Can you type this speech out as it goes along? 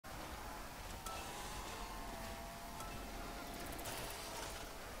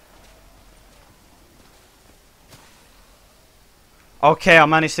Okay, I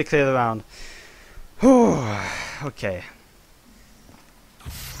managed to clear the round. Whew. Okay.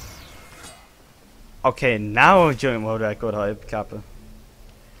 Okay, now we're doing world record hype, Kappa.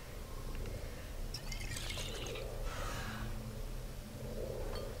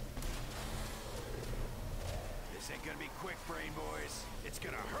 This ain't gonna be quick, brain boys. It's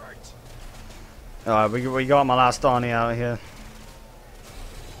gonna hurt. Alright, we got my last Arnie out here.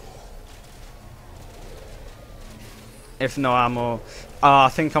 If no ammo, I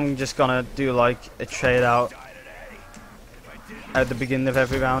think I'm just gonna do like a trade out at the beginning of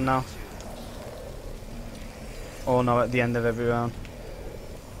every round now. Or no, at the end of every round.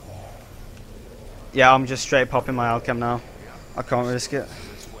 Yeah, I'm just straight popping my Alchem now. I can't risk it.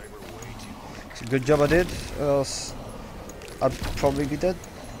 It's a good job I did, or else I'd probably be dead.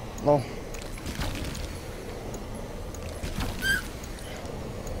 Lol.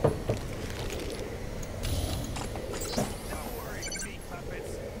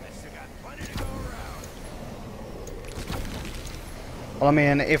 Well, I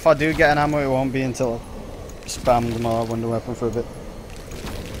mean, if I do get an ammo, it won't be until I spam my wonder weapon for a bit.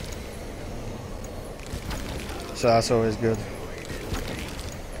 So that's always good.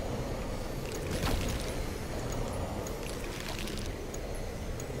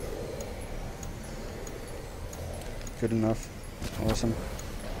 Good enough. Awesome.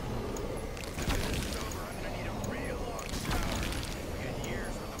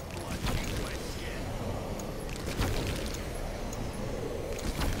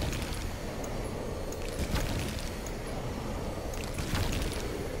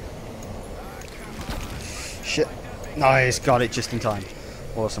 Shit. Nice, got it just in time.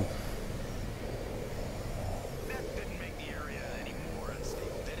 Awesome. That didn't make the area any more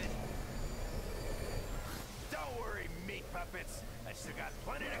unstable, did it? Don't worry, meat puppets. I still got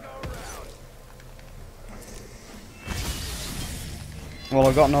plenty to go around. Well,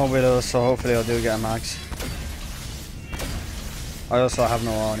 I've got no widows, so hopefully I do get a max. I also have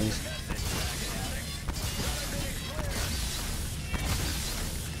no Arnies.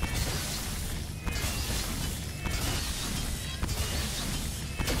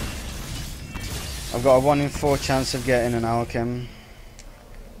 I've got a 1 in 4 chance of getting an Alchem.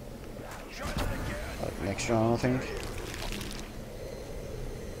 Like next round, I think.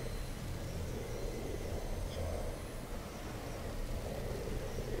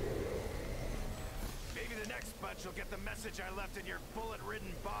 Maybe the next bunch will get the message I left in your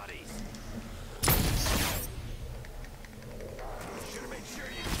bullet-ridden bodies. Should have made sure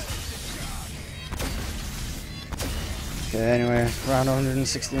you finished the job. Okay, anyway, round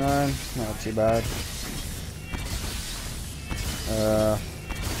 169. Not too bad.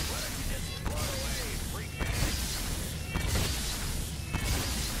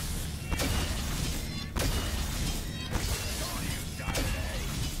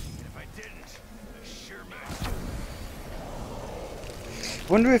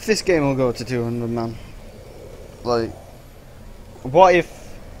 Wonder if this game will go to 200, man. Like, what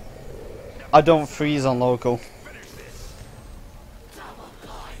if I don't freeze on local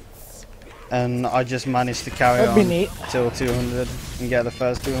and I just manage to carry That'd be on neat. till 200 and get the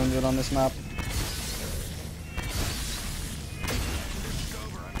first 200 on this map?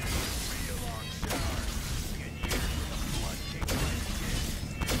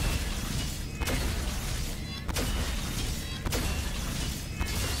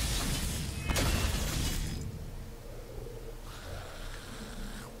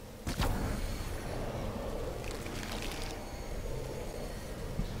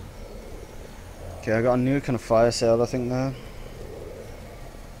 Okay, I got a nuke and a fire sale, I think, there.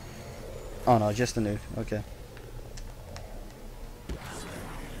 Oh no, just a nuke. Okay.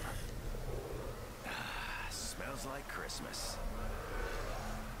 Smells like Christmas.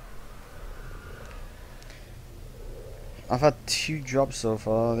 I've had 2 drops so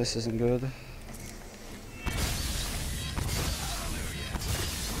far. This isn't good.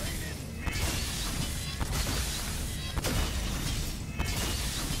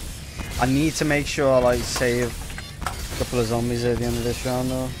 I need to make sure I like save a couple of zombies at the end of this round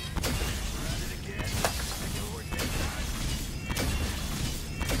though.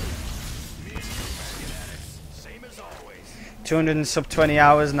 Same as always. 200 and sub 20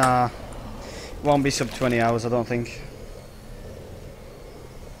 hours? Nah. Won't be sub 20 hours, I don't think.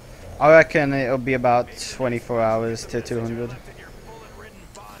 I reckon it'll be about 24 hours to 200. Left in your bullet-ridden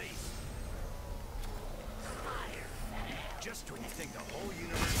bodies. Just when you think the whole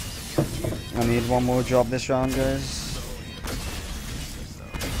universe. I need one more drop this round, guys.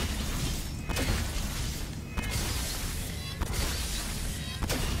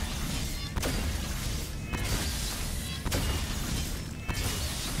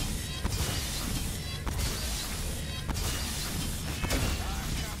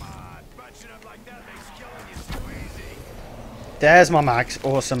 There's my max.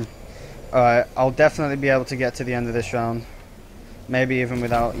 Awesome. Alright, I'll definitely be able to get to the end of this round. Maybe even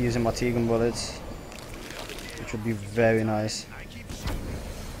without using my T-gun bullets. Which would be very nice.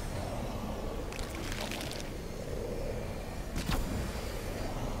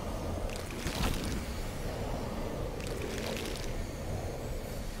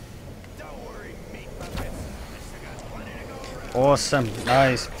 Awesome.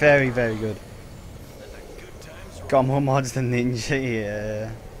 Nice. Very, very good. Got more mods than Ninja,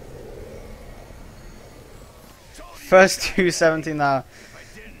 yeah. First 270 now.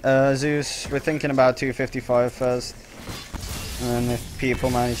 Zeus, we're thinking about 255 first. And if people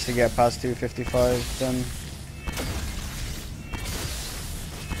manage to get past 255, then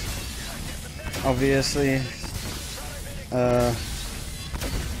obviously,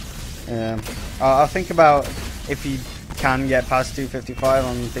 yeah. I'll think about if you can get past 255.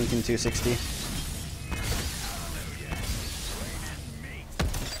 I'm thinking 260.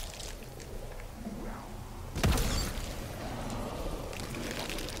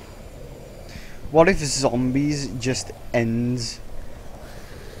 What if zombies just ends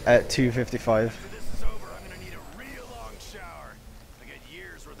at 255? After this is over, I'm gonna need a real long shower. I got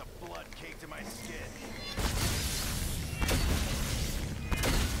years worth of blood caked in my skin.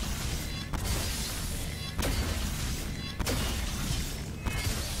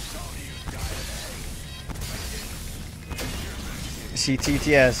 See,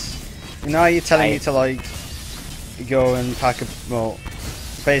 TTS, you know how you're telling me to like go and pack a, well,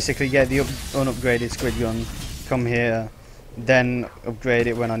 basically get the unupgraded squid gun, come here, then upgrade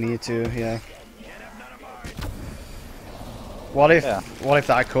it when I need to, yeah. What if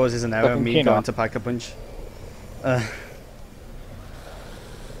that causes an error, me going to pack a punch? It's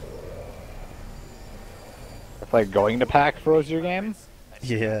like going to pack froze your game?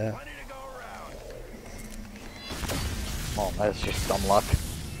 Yeah. Oh, that's just dumb luck.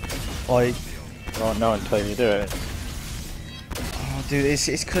 Like, You won't know until you do it. oh, dude, it's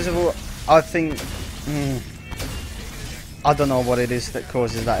because of what I think. I don't know what it is that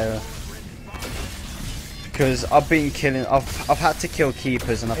causes that error. Because I've been killing. I've had to kill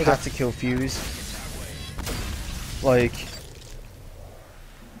keepers and I've had to kill fuse. Like,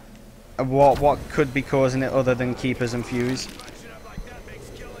 what could be causing it other than keepers and fuse?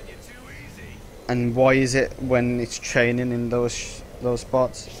 And why is it when it's training in those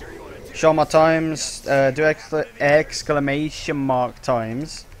spots? Show my times. Do exclamation mark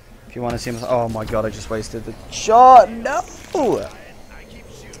times if you want to see my. Oh my god! I just wasted the shot. No.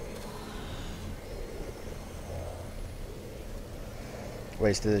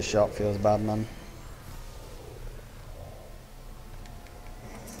 Wasted the shot. Feels bad, man.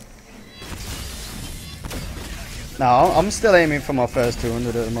 No, I'm still aiming for my first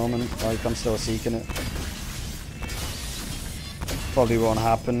 200 at the moment. Like, I'm still seeking it. Probably won't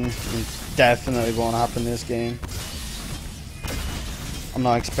happen. Definitely won't happen this game. I'm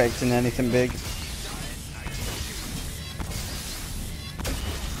not expecting anything big.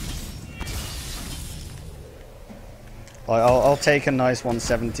 Like, I'll take a nice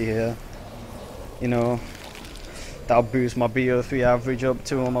 170 here. You know, that'll boost my BO3 average up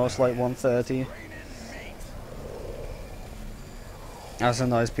to almost like 130. That's a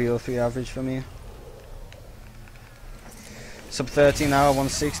nice BO3 average for me. Sub 30 now,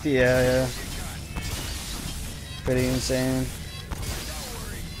 160, yeah. Pretty insane.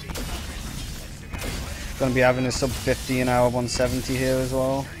 Gonna be having a sub 50 an hour, 170 here as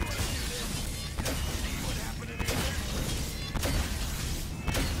well.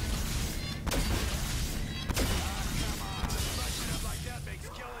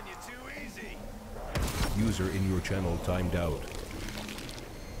 User in your channel timed out.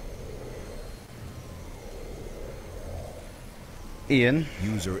 Ian.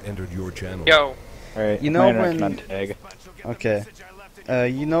 User entered your channel. Yo. Alright, You know my internet's when- on tag. Okay.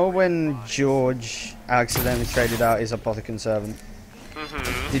 You know when George accidentally traded out his Apothicon servant?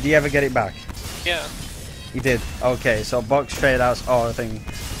 Mm-hmm. Did he ever get it back? Yeah. He did. Okay, so box trade outs are a thing.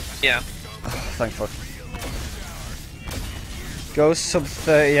 Yeah. Oh, thank fuck. Go sub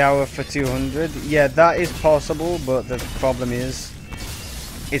 30 hour for 200. Yeah, that is possible, but the problem is,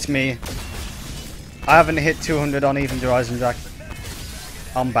 it's me. I haven't hit 200 on even Horizon Jack.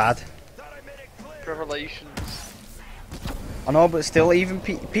 I'm bad. Revelations. I know, but still, even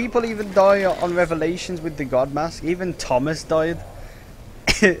people even die on Revelations with the God Mask. Even Thomas died.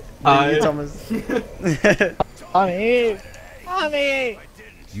 Thomas. Tommy! Tommy!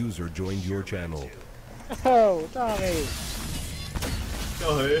 User joined your channel. Oh, Tommy!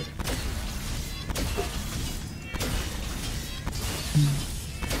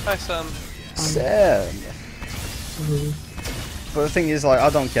 Hi, Sam. Sad. But the thing is, like, I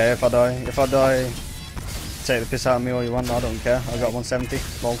don't care if I die. If I die, take the piss out of me all you want. I don't care. I got 170.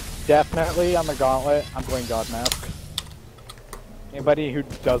 Lol. Definitely on the gauntlet, I'm going God Mask. Anybody who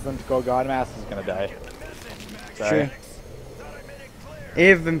doesn't go God Mask is gonna die. Sorry. True.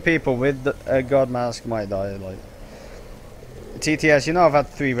 Even people with a God Mask might die. Like TTS, you know I've had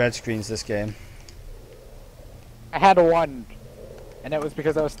 3 red screens this game. I had one, and it was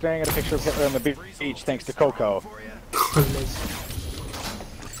because I was staring at a picture of Hitler on the beach thanks to Coco.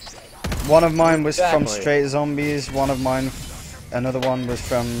 One of mine was from Exactly. Straight Zombies, one of mine, another one was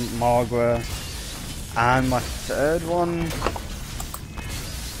from Margaret, and my third one,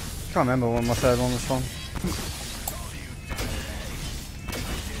 can't remember what my third one was from.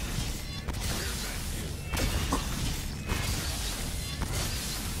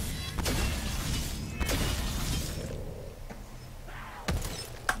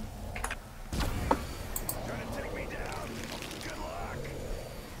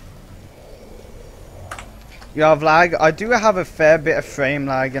 You have lag? I do have a fair bit of frame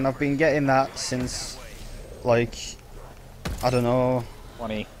lag, and I've been getting that since, like, I don't know,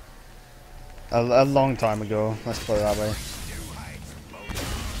 20. a long time ago. Let's put it that way.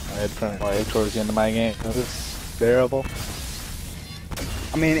 I had some lag towards the end of my game. It was bearable.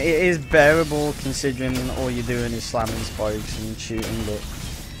 I mean, it is bearable considering all you're doing is slamming spikes and shooting, but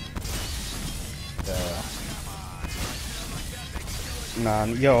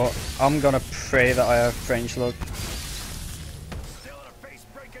man, yo, I'm gonna pray that I have French luck. Still in a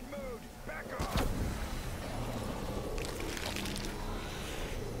face-breaking mood. Back off.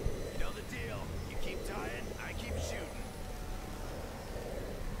 You know the deal. You keep dying, I keep shooting.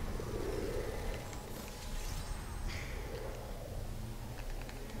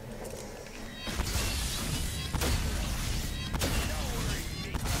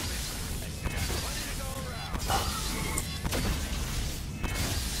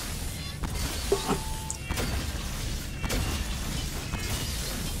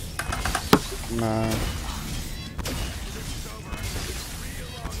 Nah. This is over. I'm gonna need a real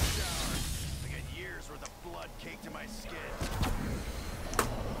long shower. I got years worth of blood caked to my skin.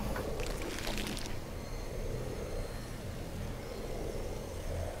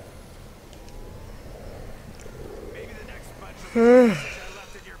 Maybe the next bunch will be the message I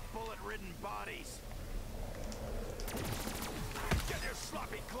left in your bullet-ridden bodies. Get your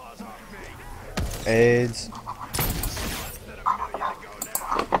sloppy claws off me. AIDS. Less than a million to go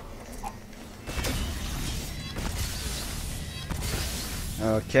now.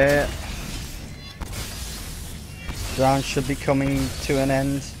 Okay. Round should be coming to an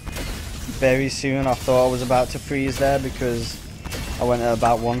end very soon. I thought I was about to freeze there because I went at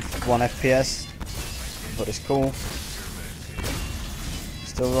about 1 FPS, but it's cool.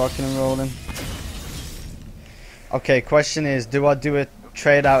 Still rocking and rolling. Okay, question is, do I do a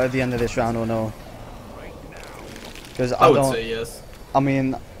trade out at the end of this round or no? Because I I would don't. say yes. I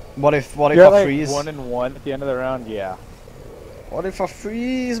mean, what if You're I like freeze? 1-1 at the end of the round, yeah. What if I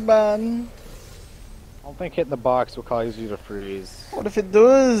freeze, man? I don't think hitting the box will cause you to freeze. What if it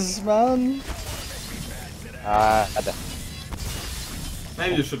does, man?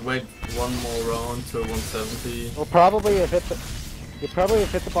 Maybe you should wait one more round to 170. Well, probably have hit the. You probably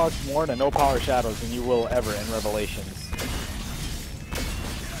have hit the box more in a no power shadows than you will ever in Revelations.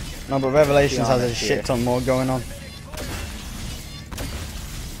 No, but Revelations has a honest shit here. ton more going on.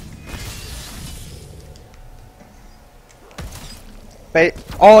 Bait.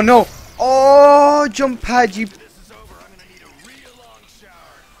 Oh no! Oh, jump pad, you. This is over. I'm gonna need a real long shower.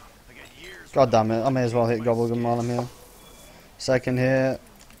 I got years. God damn it! I may as well hit Gobblegum while I'm here. Second hit.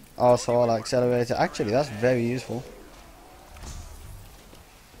 Also, I'll accelerate it. Actually, that's very useful.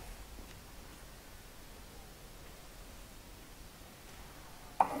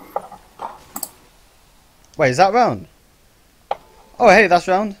 Wait, is that round? Oh, hey, that's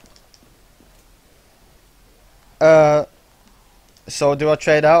round. So do I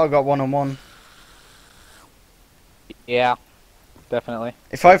trade out? I got 1-on-1. Yeah, definitely.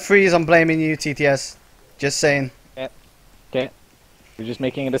 If I freeze, I'm blaming you, TTS. Just saying. Okay. You're just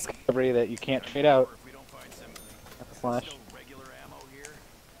making a discovery that you can't trade out. If we don't find some Slash. still regular ammo here,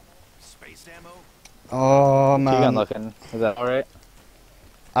 spaced ammo. Oh T-gun man, looking. Is that alright?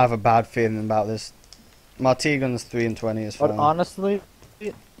 I have a bad feeling about this. My T-gun's 3 and 20 is But fine. honestly,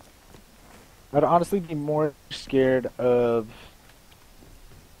 I'd honestly be more scared of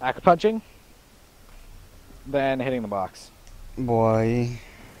back punching than hitting the box Boy.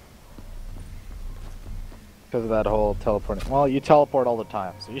 because of that whole teleporting. Well, you teleport all the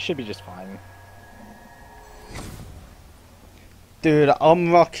time, so you should be just fine. Dude,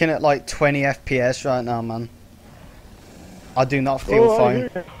 I'm rocking at like 20 FPS right now, man. I do not feel Oh, I fine.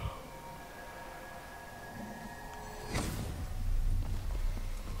 hear you.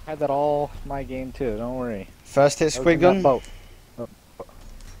 I had that all my game too. Don't worry. First hit I was squid in that gun. boat.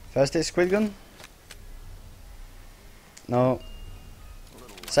 First hit squid gun. No.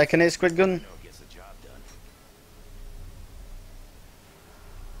 Second hit squid gun.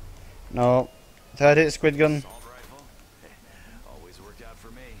 No. Third hit squid gun. Assault rifle? Always worked out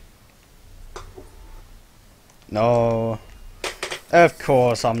for me. No. Of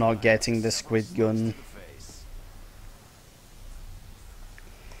course I'm not getting the squid gun. Face.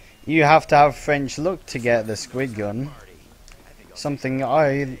 You have to have French luck to get the squid gun. Something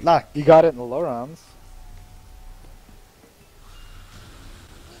I lack. You got it in the low rounds.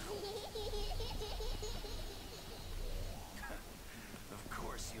 Of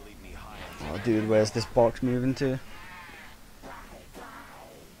course you leave me high. Oh dude, where's this box moving to?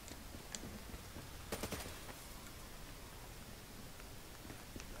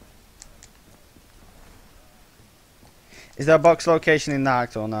 Is there a box location in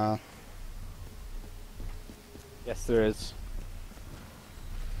that or no? Yes, there is.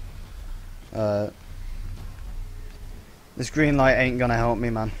 This green light ain't gonna help me,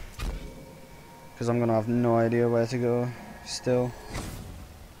 man. Because I'm gonna have no idea where to go still.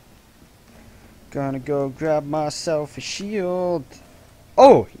 Gonna go grab myself a shield.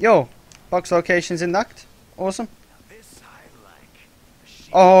 Oh, yo! Box location's in that. Awesome. This I like.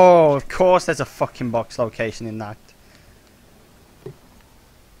 Oh, of course there's a fucking box location in that.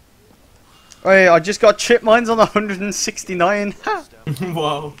 Wait, I just got chip mines on 169.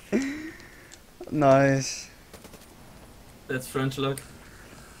 Wow, Nice. that's French luck.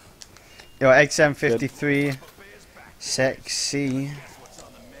 Yo, XM53. Sexy.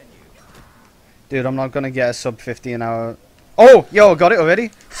 Dude, I'm not gonna get a sub 50 an hour. Oh, yo, got it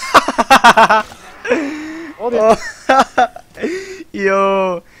already. Hold it. Oh.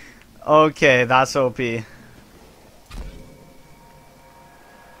 Yo. Okay, that's OP.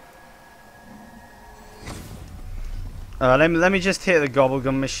 Let me just hit the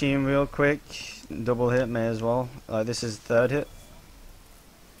gobblegum machine real quick. Double hit, may as well. This is third hit.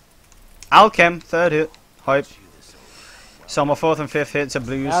 Alchem, third hit. Hype. So my fourth and fifth hits are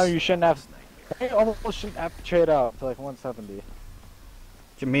blues. Now Do you shouldn't have. You almost shouldn't have to trade out to like 170.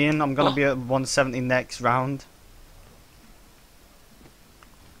 you mean I'm gonna be at 170 next round?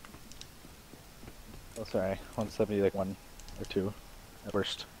 Oh, sorry, 170 like 1 or 2 at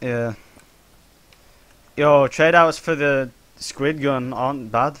worst. Yeah. Yo, trade outs for the squid gun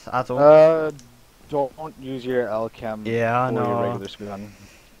aren't bad at all. Don't use your Alchem Yeah, I or your know. regular gun.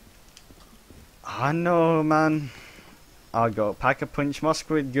 I know, man. I'll go pack a punch my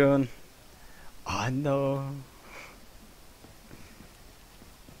squid gun. I know.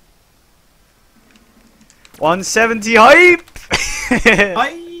 $170 hype!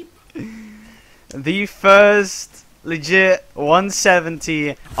 Hi. The first legit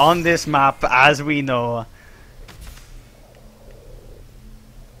 170 on this map, as we know.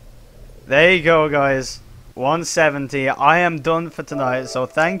 There you go, guys. 170. I am done for tonight, so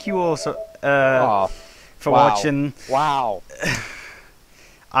thank you all Oh, for wow. watching. wow.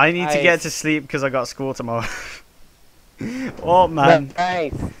 I need to get Nice. to sleep because I got school tomorrow. Oh man.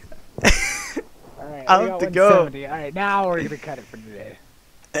 Nice. Alright, I we have got to go. 170. Alright, now we're gonna cut it for today.